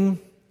thing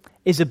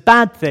is a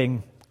bad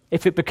thing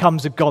if it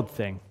becomes a God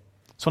thing.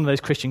 It's one of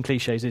those Christian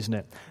cliches, isn't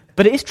it?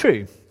 But it is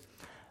true.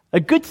 A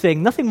good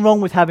thing, nothing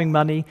wrong with having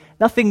money,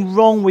 nothing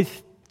wrong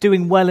with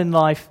doing well in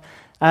life,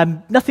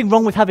 nothing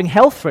wrong with having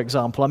health, for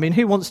example. I mean,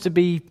 who wants to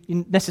be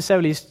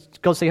necessarily,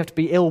 God say you have to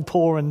be ill,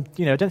 poor, and,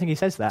 I don't think he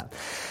says that.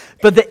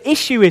 But the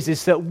issue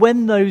is that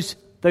when those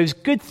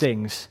good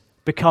things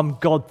become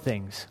God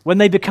things, when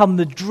they become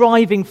the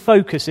driving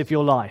focus of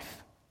your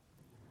life,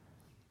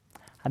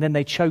 and then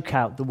they choke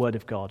out the Word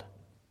of God.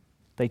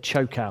 They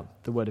choke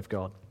out the Word of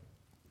God.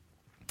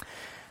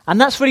 And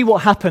that's really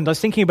what happened. I was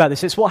thinking about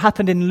this. It's what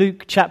happened in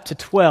Luke chapter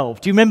 12.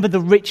 Do you remember the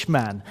rich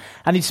man?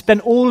 And he'd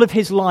spent all of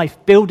his life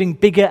building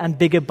bigger and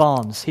bigger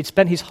barns. He'd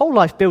spent his whole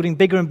life building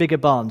bigger and bigger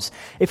barns.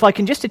 If I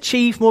can just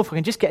achieve more, if I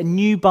can just get a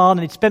new barn,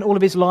 and he'd spent all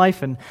of his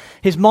life, and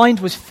his mind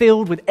was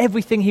filled with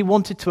everything he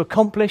wanted to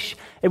accomplish.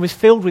 It was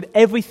filled with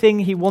everything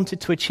he wanted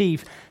to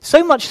achieve.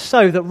 So much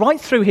so that right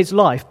through his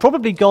life,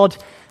 probably God,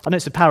 I know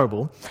it's a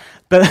parable,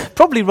 but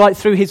probably right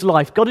through his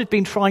life, God had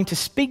been trying to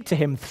speak to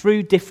him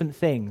through different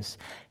things.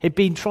 He'd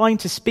been trying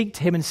to speak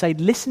to him and say,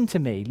 listen to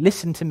me,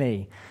 listen to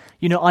me.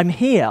 I'm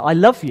here, I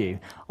love you.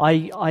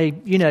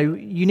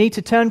 You need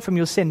to turn from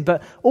your sin.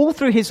 But all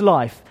through his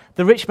life,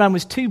 the rich man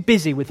was too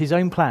busy with his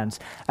own plans.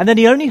 And then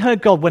he only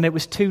heard God when it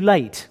was too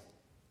late,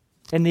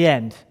 in the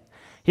end.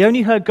 He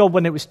only heard God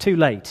when it was too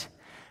late.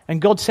 And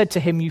God said to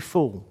him, you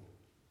fool,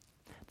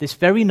 this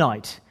very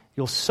night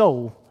your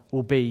soul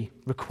will be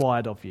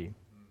required of you.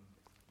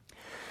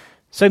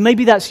 So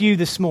maybe that's you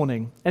this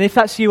morning. And if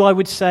that's you, I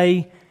would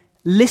say,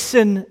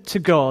 listen to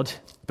God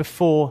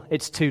before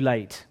it's too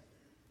late.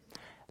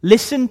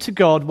 Listen to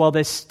God while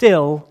there's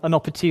still an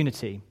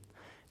opportunity.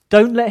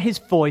 Don't let his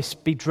voice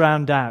be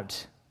drowned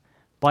out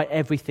by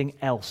everything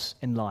else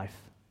in life.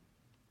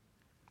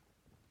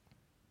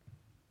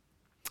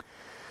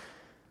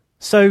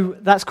 So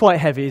that's quite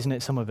heavy, isn't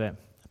it, some of it?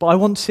 But I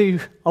want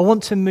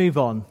to move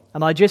on,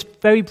 and I just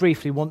very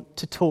briefly want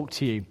to talk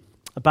to you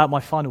about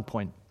my final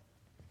point.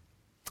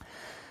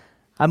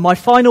 And my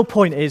final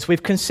point is,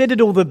 we've considered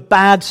all the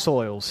bad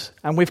soils,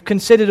 and we've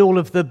considered all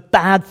of the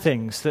bad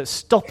things that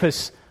stop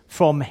us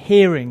from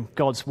hearing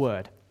God's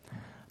word.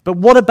 But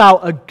what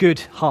about a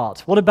good heart?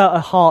 What about a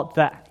heart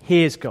that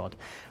hears God?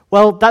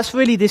 Well, that's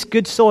really this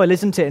good soil,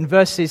 isn't it, in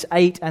verses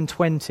 8 and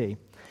 20.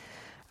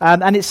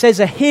 And it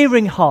says, a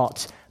hearing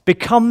heart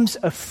becomes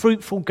a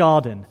fruitful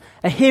garden.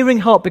 A hearing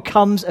heart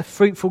becomes a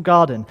fruitful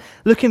garden.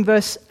 Look in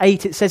verse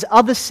 8, it says,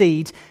 other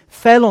seed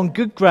fell on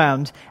good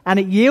ground, and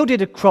it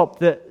yielded a crop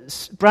that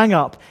sprang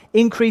up,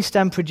 increased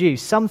and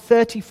produced, some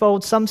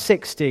 30-fold, some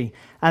 60,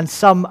 and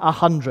some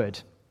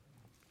 100.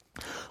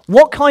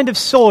 What kind of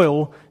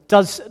soil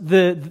does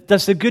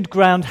the good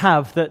ground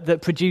have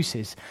that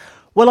produces?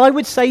 Well, I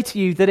would say to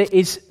you that it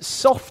is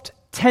soft,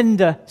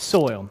 tender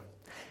soil.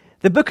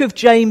 The book of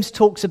James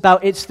talks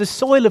about it's the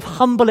soil of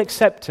humble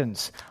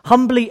acceptance,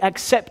 humbly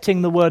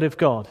accepting the word of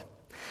God.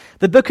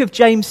 The book of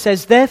James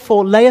says,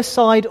 therefore lay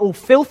aside all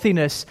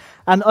filthiness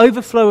and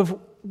overflow of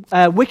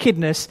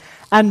wickedness,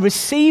 and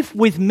receive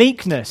with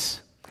meekness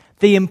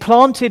the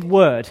implanted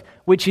word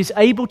which is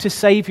able to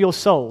save your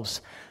souls.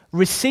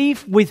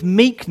 Receive with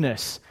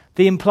meekness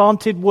the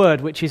implanted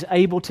word which is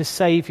able to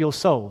save your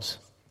souls.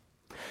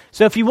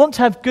 So if you want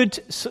to have good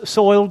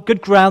soil,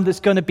 good ground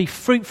that's going to be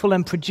fruitful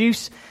and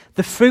produce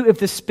the fruit of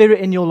the Spirit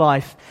in your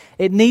life,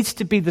 it needs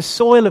to be the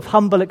soil of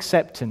humble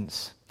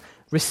acceptance,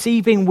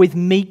 receiving with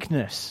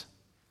meekness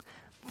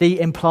the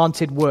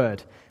implanted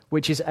word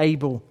which is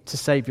able to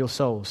save your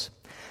souls.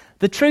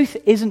 The truth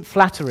isn't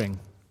flattering.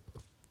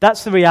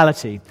 That's the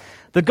reality.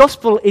 The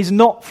gospel is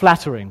not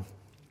flattering.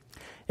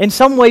 In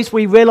some ways,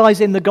 we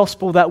realize in the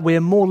gospel that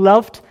we're more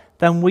loved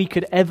than we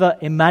could ever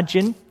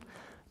imagine,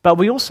 but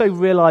we also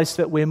realize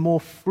that we're more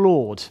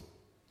flawed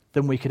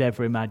than we could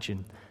ever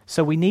imagine.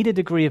 So we need a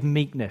degree of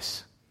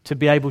meekness to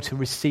be able to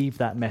receive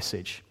that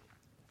message.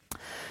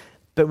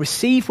 But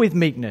receive with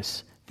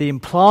meekness the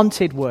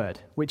implanted word,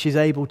 which is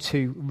able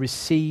to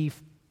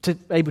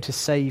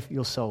save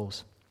your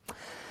souls.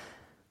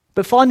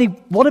 But finally,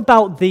 what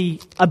about I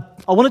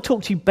want to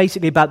talk to you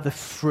basically about the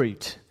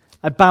fruit,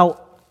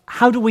 about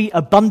how do we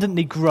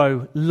abundantly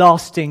grow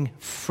lasting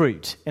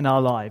fruit in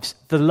our lives,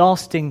 the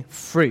lasting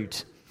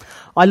fruit.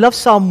 I love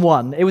Psalm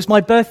 1. It was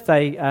my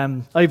birthday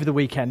over the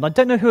weekend. I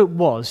don't know who it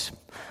was,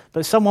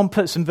 but someone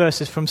put some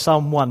verses from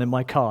Psalm 1 in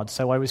my card,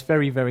 so I was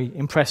very, very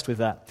impressed with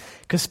that.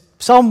 Because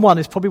Psalm 1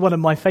 is probably one of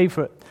my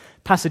favorite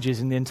passages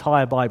in the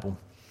entire Bible.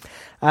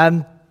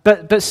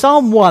 But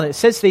Psalm 1, it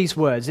says these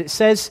words. It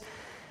says,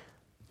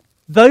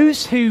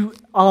 those who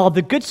are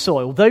the good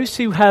soil, those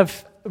who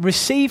have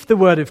received the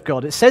word of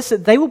God, it says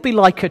that they will be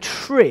like a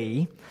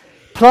tree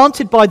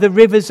planted by the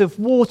rivers of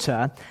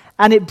water,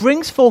 and it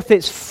brings forth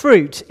its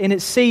fruit in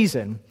its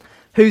season,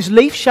 whose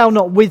leaf shall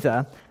not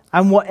wither,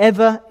 and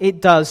whatever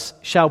it does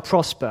shall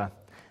prosper.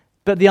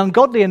 But the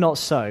ungodly are not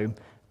so,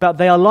 but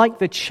they are like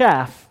the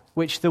chaff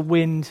which the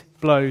wind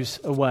blows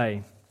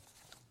away.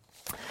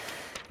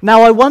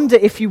 Now I wonder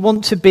if you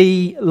want to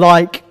be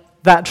like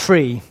that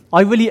tree.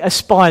 I really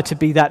aspire to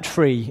be that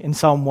tree in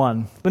Psalm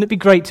 1. Wouldn't it be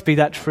great to be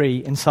that tree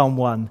in Psalm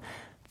 1?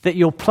 That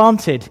you're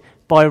planted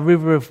by a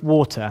river of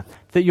water,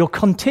 that you're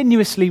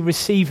continuously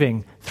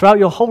receiving throughout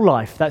your whole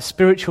life that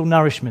spiritual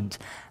nourishment,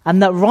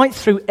 and that right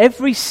through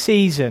every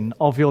season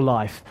of your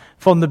life,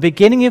 from the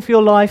beginning of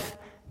your life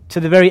to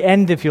the very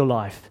end of your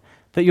life,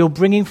 that you're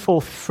bringing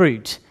forth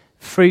fruit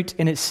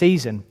in its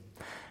season.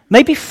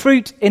 Maybe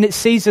fruit in its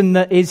season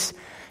that is,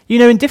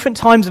 in different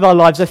times of our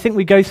lives, I think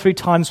we go through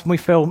times when we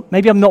feel,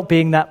 maybe I'm not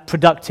being that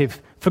productive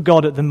for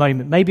God at the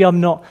moment. Maybe I'm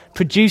not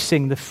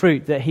producing the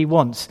fruit that he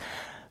wants.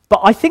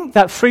 But I think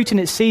that fruit in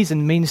its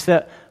season means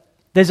that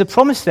there's a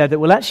promise there that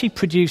will actually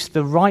produce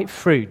the right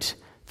fruit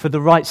for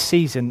the right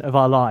season of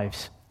our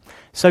lives.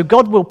 So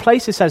God will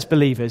place us as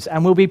believers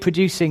and we'll be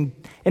producing,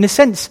 in a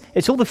sense,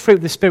 it's all the fruit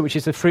of the Spirit, which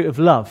is the fruit of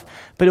love.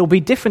 But it will be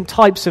different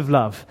types of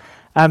love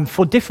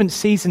for different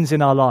seasons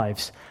in our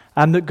lives.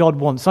 That God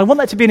wants. I want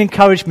that to be an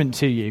encouragement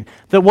to you,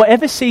 that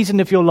whatever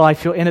season of your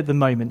life you're in at the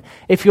moment,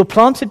 if you're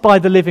planted by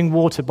the living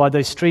water, by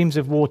those streams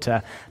of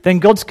water, then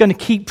God's going to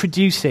keep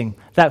producing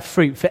that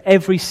fruit for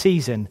every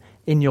season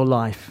in your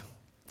life.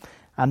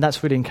 And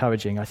that's really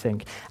encouraging, I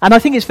think. And I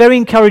think it's very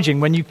encouraging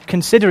when you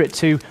consider it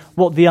to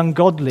what the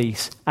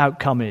ungodly's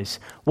outcome is,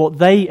 what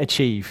they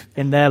achieve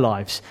in their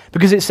lives.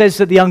 Because it says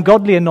that the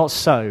ungodly are not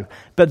so,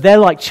 but they're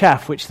like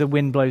chaff which the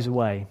wind blows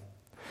away.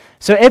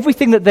 So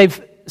everything that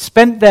they've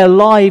spent their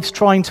lives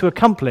trying to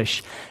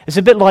accomplish. It's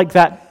a bit like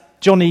that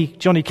Johnny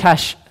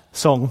Cash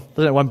song. I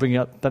don't know why I'm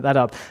bringing that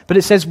up. But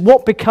it says,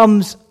 what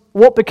becomes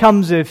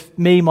of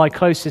me, my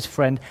closest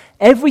friend?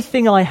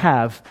 Everything I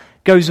have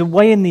goes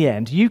away in the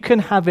end. You can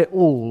have it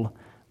all,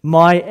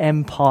 my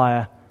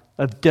empire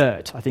of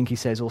dirt, I think he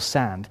says, or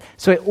sand.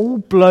 So it all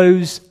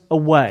blows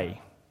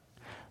away.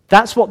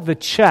 That's what the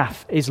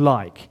chaff is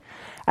like.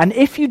 And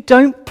if you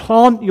don't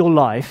plant your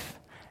life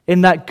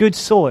in that good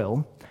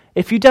soil,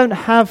 if you don't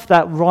have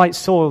that right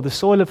soil, the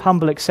soil of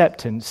humble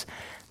acceptance,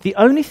 the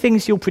only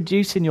things you'll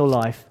produce in your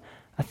life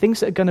are things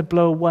that are going to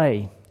blow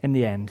away in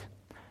the end,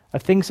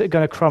 are things that are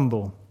going to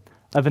crumble,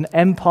 of an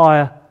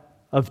empire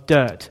of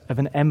dirt, of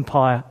an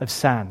empire of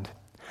sand.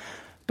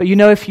 But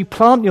if you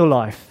plant your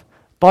life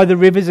by the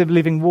rivers of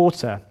living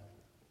water,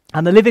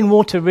 and the living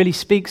water really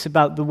speaks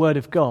about the Word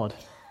of God,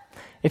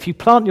 if you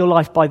plant your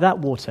life by that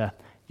water,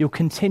 you'll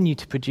continue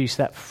to produce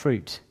that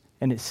fruit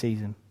in its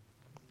season.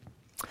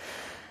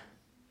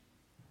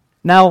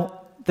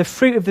 Now, the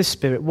fruit of the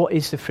Spirit, what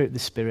is the fruit of the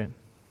Spirit?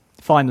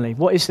 Finally,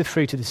 what is the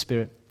fruit of the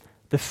Spirit?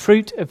 The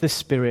fruit of the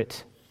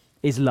Spirit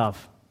is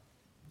love.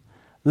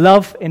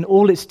 Love in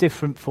all its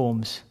different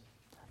forms.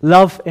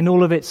 Love in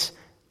all of its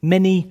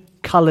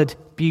many-coloured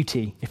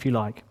beauty, if you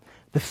like.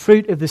 The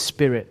fruit of the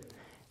Spirit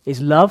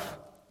is love,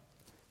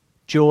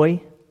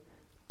 joy,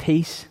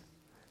 peace,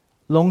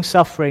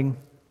 long-suffering,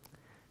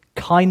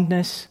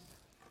 kindness,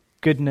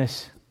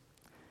 goodness,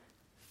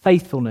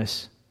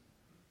 faithfulness,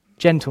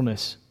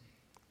 gentleness,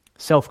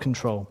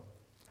 self-control.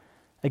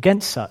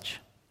 Against such,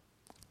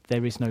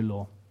 there is no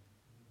law.